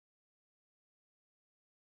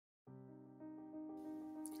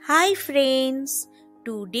Hi friends,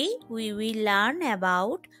 today we will learn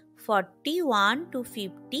about 41 to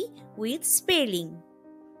 50 with spelling.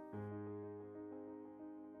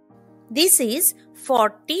 This is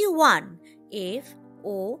 41,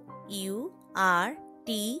 F-O-U-R-T-Y,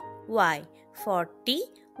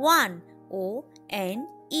 41,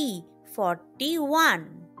 O-N-E, 41.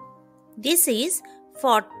 This is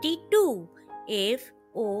 42,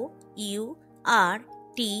 F-O-U-R-T-Y,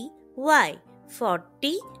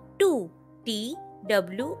 42,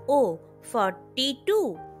 T-W-O,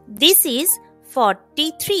 42. This is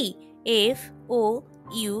 43, F-O-U-R-T-Y,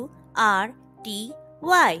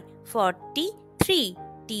 43,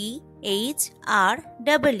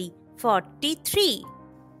 T-H-R-E-E, 43.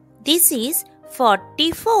 This is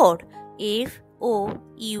 44, F-O-U-R-T-Y,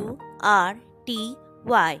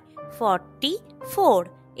 44,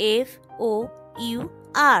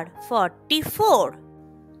 F-O-U-R, 44.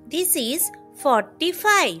 This is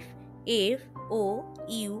 45, F-O-U-R-T-Y,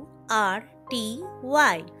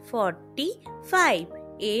 45,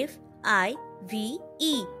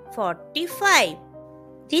 F-I-V-E, 45.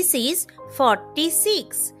 This is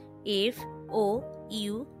 46, F-O-U-R-T-Y,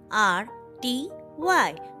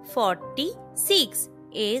 46,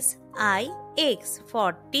 S-I-X,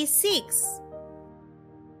 46.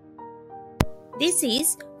 This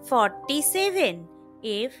is 47,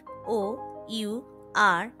 F-O-U-R-T-Y,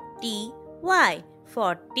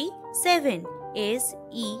 47,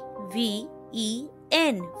 S-E-V-E-N,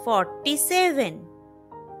 47.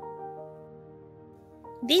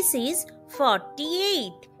 This is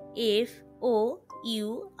 48, F-O-U-R-T-Y,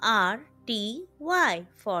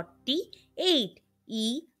 48,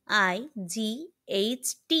 E-I-G-H-T,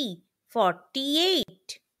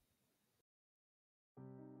 48.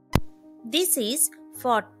 This is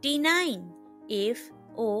 49,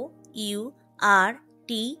 F-O-U-R-T-Y,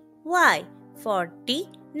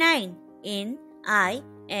 49,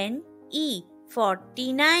 N-I-N-E,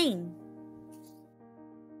 49.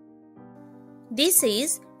 This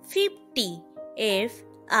is 50,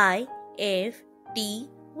 F-I-F-T-Y,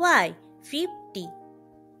 50.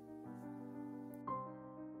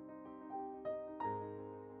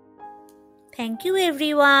 Thank you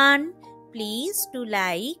everyone. Please do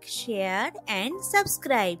like, share and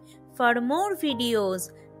subscribe for more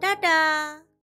videos. Tata!